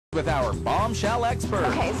With our Bombshell expert.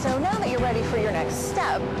 Okay, so now that you're ready for your next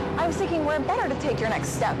step, I was thinking where better to take your next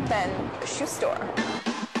step than a shoe store.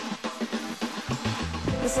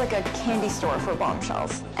 This is like a candy store for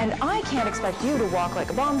bombshells. And I can't expect you to walk like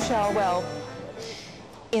a bombshell, well,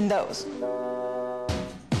 in those.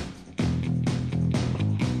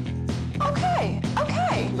 Okay,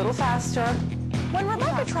 a little faster. When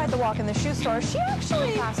Rebecca tried the walk in the shoe store, she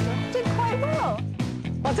actually did quite well.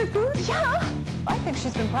 Was it good? Yeah. I think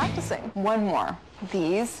she's been practicing. One more.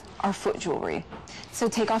 These are foot jewelry. So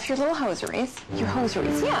take off your little hosaries. Your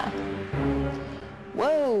hosaries, yeah.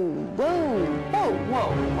 Whoa, whoa, whoa,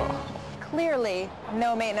 whoa, whoa. Clearly,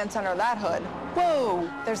 no maintenance under that hood. Whoa.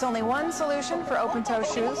 There's only one solution for open-toe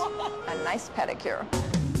shoes, a nice pedicure.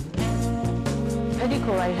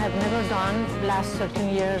 Pedicure I had never done last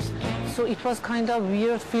 13 years, so it was kind of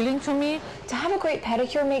weird feeling to me. To have a great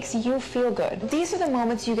pedicure makes you feel good. These are the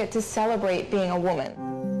moments you get to celebrate being a woman.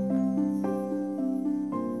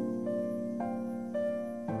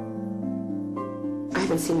 I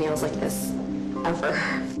haven't seen nails like this, ever.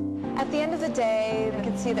 At the end of the day, I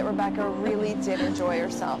can see that Rebecca really did enjoy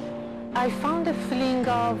herself. I found a feeling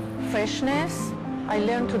of freshness. I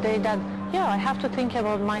learned today that, yeah, I have to think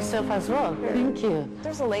about myself as well. Thank you.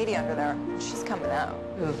 There's a lady under there. She's coming out.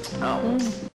 Oh.